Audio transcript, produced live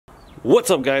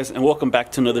What's up, guys, and welcome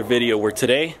back to another video where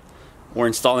today we're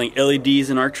installing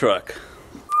LEDs in our truck.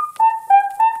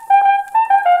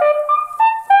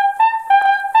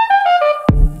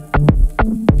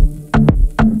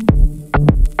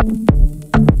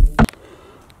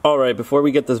 Alright, before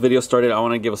we get this video started, I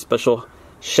want to give a special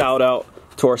shout out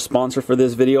to our sponsor for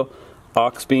this video,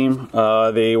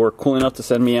 Auxbeam. They were cool enough to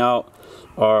send me out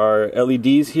our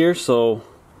LEDs here, so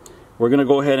we're going to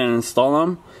go ahead and install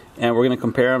them. And we're going to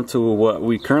compare them to what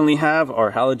we currently have,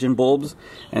 our halogen bulbs,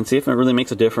 and see if it really makes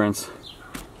a difference.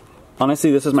 Honestly,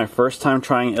 this is my first time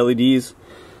trying LEDs,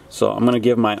 so I'm going to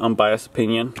give my unbiased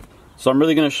opinion. So I'm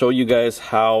really going to show you guys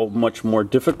how much more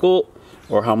difficult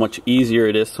or how much easier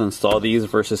it is to install these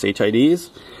versus HIDs.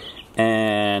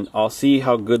 And I'll see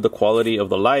how good the quality of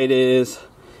the light is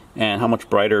and how much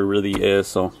brighter it really is.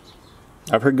 So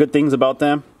I've heard good things about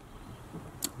them,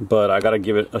 but I got to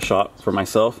give it a shot for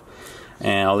myself.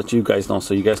 And I'll let you guys know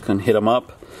so you guys can hit them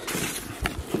up.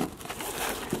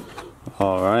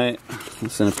 Alright,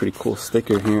 this is a pretty cool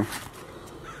sticker here.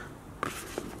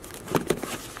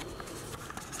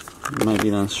 Might be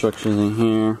the instructions in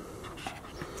here.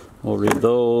 We'll read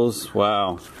those.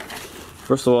 Wow.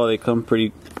 First of all, they come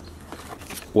pretty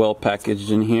well packaged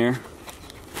in here.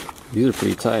 These are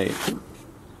pretty tight.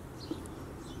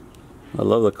 I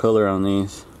love the color on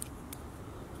these.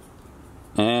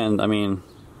 And I mean,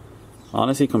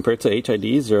 honestly, compared to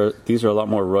HIDs, these are a lot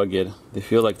more rugged. They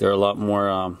feel like they're a lot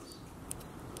more,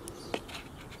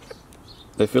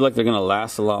 they feel like they're going to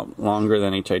last a lot longer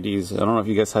than HIDs. I don't know if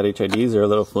you guys had HIDs, they're a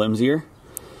little flimsier.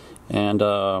 And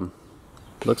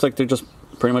looks like they're just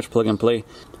pretty much plug and play.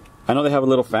 I know they have a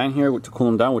little fan here to cool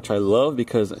them down, which I love,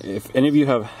 because if any of you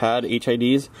have had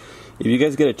HIDs, if you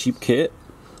guys get a cheap kit,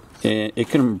 it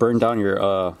can burn down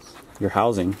your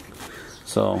housing.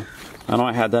 So I know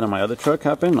I had that in my other truck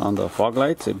happen on the fog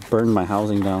lights. It burned my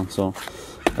housing down, so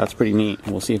that's pretty neat.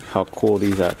 We'll see how cool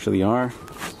these actually are.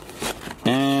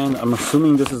 And I'm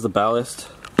assuming this is the ballast.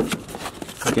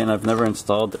 Again, I've never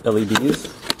installed LEDs,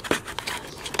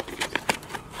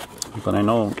 but I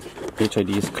know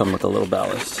HIDs come with a little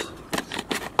ballast.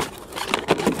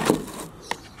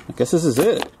 I guess this is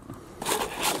it.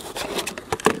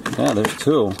 Yeah, there's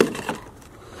two.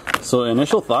 So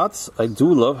initial thoughts, I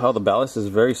do love how the ballast is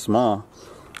very small.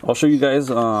 I'll show you guys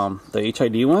the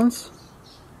HID ones.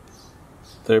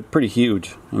 They're pretty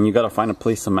huge, and you gotta find a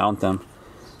place to mount them.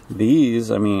 These,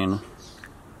 I mean,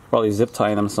 probably zip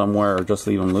tie them somewhere or just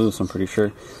leave them loose, I'm pretty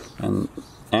sure. And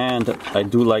I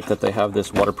do like that they have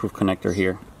this waterproof connector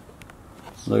here.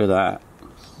 Look at that.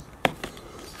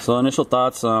 So initial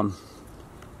thoughts,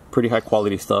 pretty high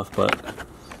quality stuff, but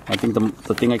I think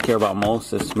the thing I care about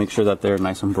most is to make sure that they're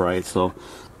nice and bright. So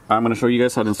I'm going to show you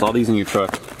guys how to install these in your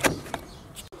truck.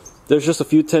 There's just a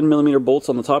few 10mm bolts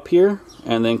on the top here,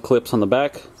 and then clips on the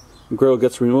back. Grill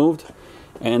gets removed,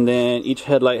 and then each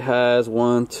headlight has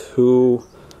one, two,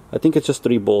 I think it's just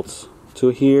 3 bolts. 2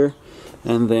 here,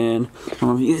 and then I don't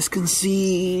know if you guys can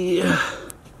see,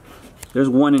 there's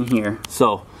 1 in here.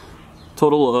 So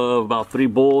total of about 3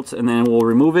 bolts, and then we'll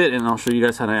remove it and I'll show you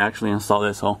guys how to actually install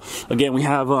this. So again, we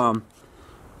have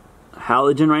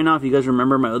halogen right now. If you guys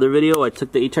remember my other video, I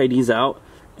took the HIDs out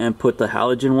and put the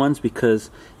halogen ones because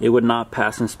it would not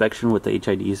pass inspection with the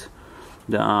HIDs.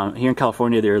 Here in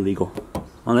California, they're illegal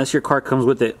unless your car comes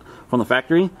with it from the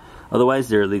factory. Otherwise,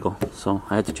 they're illegal, so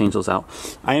I had to change those out.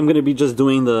 I am going to be just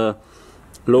doing the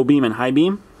low beam and high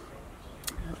beam.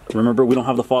 Remember, we don't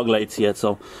have the fog lights yet,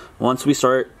 so once we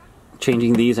start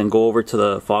changing these and go over to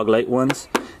the fog light ones,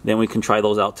 then we can try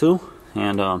those out too.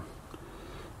 And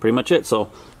pretty much it.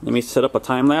 So let me set up a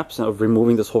time lapse of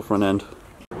removing this whole front end.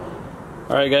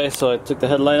 Alright guys, so I took the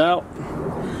headlight out.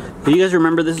 Do you guys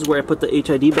remember this is where I put the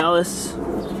HID ballast?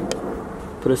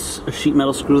 Put a sheet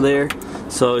metal screw there.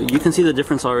 So you can see the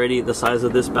difference already, the size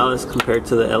of this ballast compared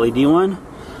to the LED one.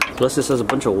 Plus this has a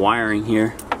bunch of wiring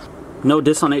here. No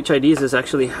diss on HIDs, this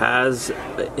actually has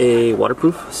a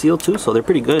waterproof seal too, so they're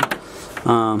pretty good.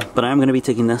 But I am going to be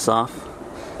taking this off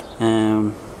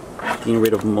and getting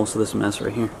rid of most of this mess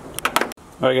right here.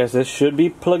 Alright guys, this should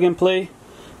be plug and play.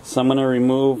 So I'm going to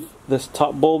remove this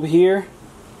top bulb here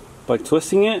by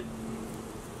twisting it.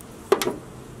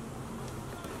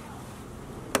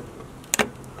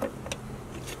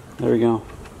 There we go.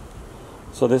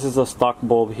 So this is a stock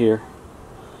bulb here.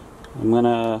 I'm going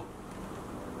to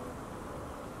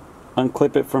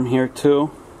unclip it from here too,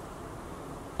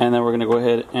 and then we're going to go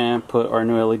ahead and put our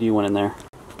new LED one in there.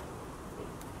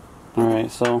 Alright,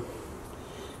 so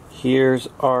here's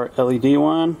our LED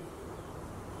one.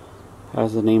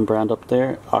 Has the name brand up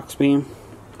there, Auxbeam.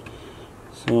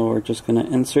 So we're just going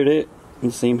to insert it in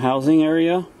the same housing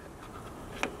area.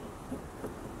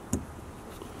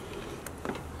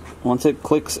 once it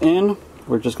clicks in,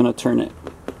 we're just going to turn it,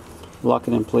 lock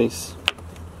it in place.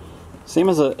 Same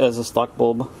as a stock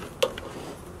bulb.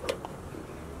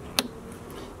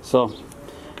 So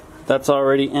that's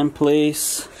already in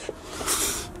place.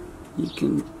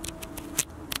 You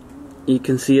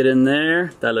can see it in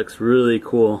there. That looks really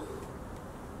cool.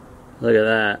 Look at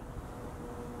that.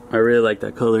 I really like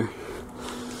that color.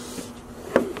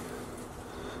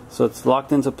 So it's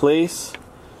locked into place.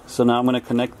 So now I'm going to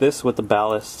connect this with the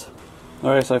ballast.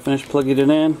 Alright, so I finished plugging it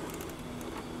in.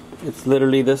 It's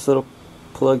literally this little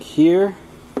plug here,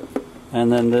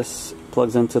 and then this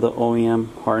plugs into the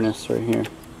OEM harness right here.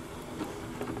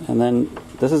 And then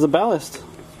this is the ballast.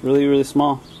 It's really, really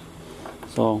small.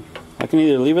 So I can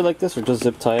either leave it like this or just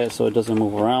zip tie it so it doesn't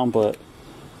move around, but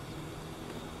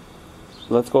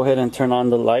let's go ahead and turn on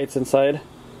the lights inside,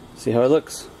 see how it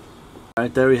looks.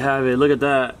 Alright, there we have it. Look at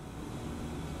that.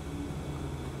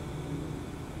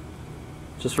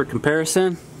 Just for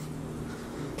comparison,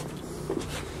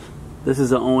 this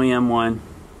is the OEM one.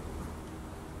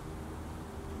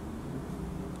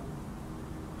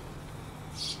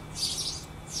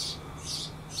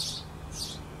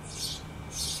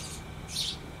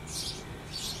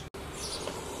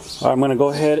 Alright, I'm going to go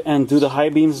ahead and do the high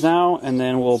beams now, and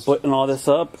then we'll button all this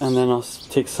up, and then I'll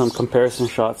take some comparison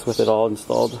shots with it all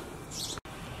installed.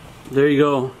 There you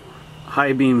go.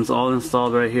 High beams all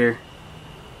installed right here.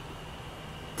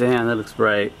 Damn, that looks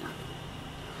bright.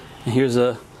 And here's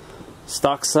a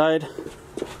stock side.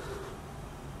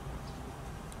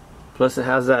 Plus it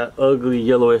has that ugly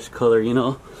yellowish color, you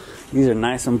know. These are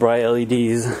nice and bright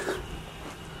LEDs.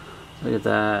 Look at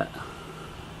that.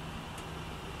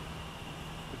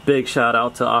 Big shout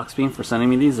out to Auxbeam for sending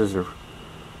me these. Those are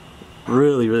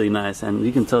really, really nice, and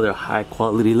you can tell they're high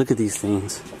quality. Look at these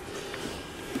things.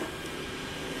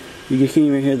 You can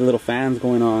even hear the little fans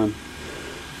going on.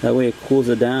 That way it cools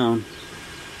it down.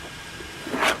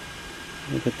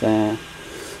 Look at that.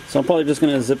 So I'm probably just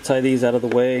going to zip tie these out of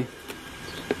the way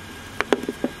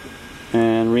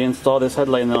and reinstall this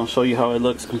headlight, and then I'll show you how it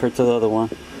looks compared to the other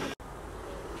one.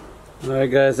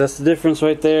 Alright guys, that's the difference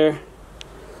right there.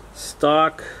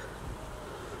 Stock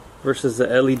versus the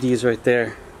LEDs right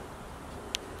there.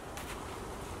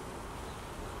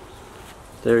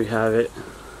 There you have it.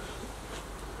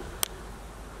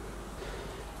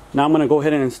 Now I'm going to go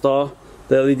ahead and install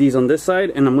the LEDs on this side,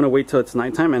 and I'm going to wait till it's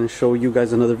nighttime and show you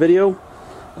guys another video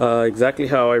exactly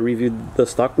how I reviewed the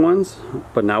stock ones,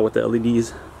 but now with the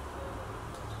LEDs.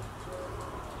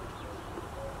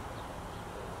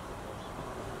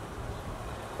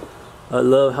 I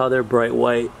love how they're bright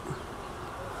white.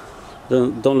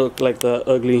 Don't look like the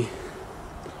ugly.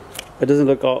 It doesn't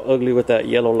look all ugly with that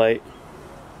yellow light.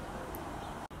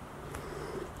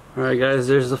 Alright guys,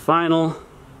 there's the final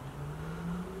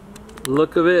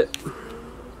look of it.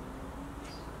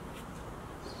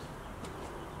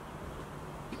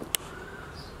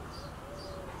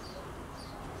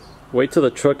 Wait till the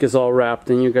truck is all wrapped,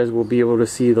 and you guys will be able to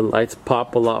see the lights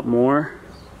pop a lot more.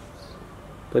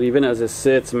 But even as it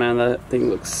sits, man, that thing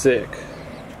looks sick.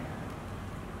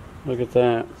 Look at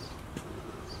that.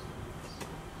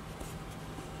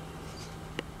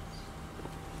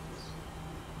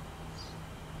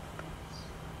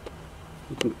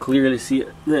 You can clearly see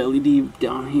the LED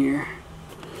down here.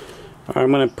 Alright,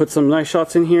 I'm going to put some nice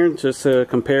shots in here just to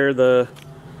compare the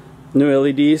new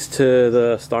LEDs to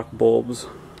the stock bulbs.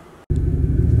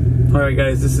 Alright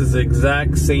guys, this is the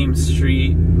exact same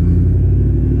street.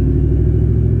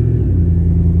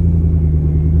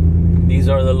 These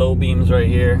are the low beams right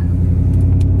here.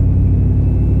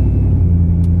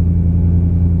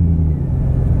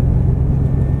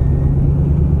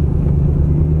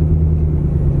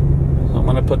 So I'm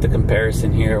going to put the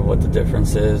comparison here of what the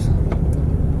difference is.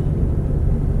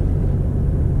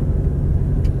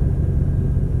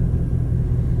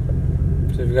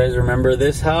 So if you guys remember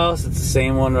this house, it's the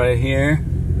same one right here.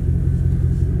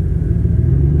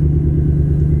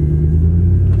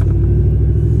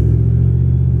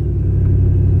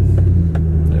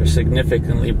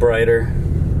 Significantly brighter.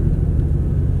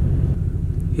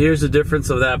 Here's the difference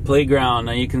of that playground.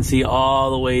 Now you can see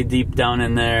all the way deep down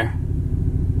in there.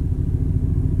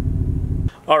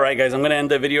 Alright guys, I'm going to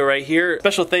end the video right here.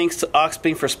 Special thanks to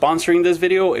Auxbeam for sponsoring this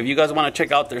video. If you guys want to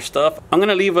check out their stuff, I'm going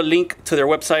to leave a link to their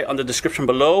website on the description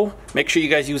below. Make sure you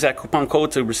guys use that coupon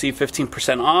code to receive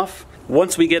 15% off.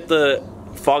 Once we get the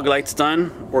fog lights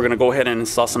done, we're gonna go ahead and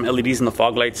install some LEDs in the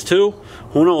fog lights too.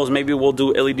 Who knows, maybe we'll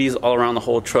do LEDs all around the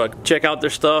whole truck. Check out their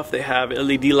stuff. They have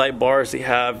LED light bars, they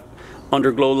have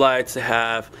underglow lights, they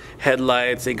have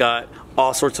headlights, they got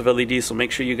all sorts of LEDs, so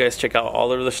make sure you guys check out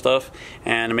all of their stuff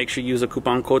and make sure you use a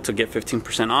coupon code to get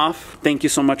 15% off. Thank you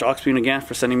so much, Auxbeam, again,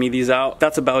 for sending me these out.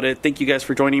 That's about it. Thank you guys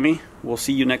for joining me. We'll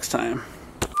see you next time.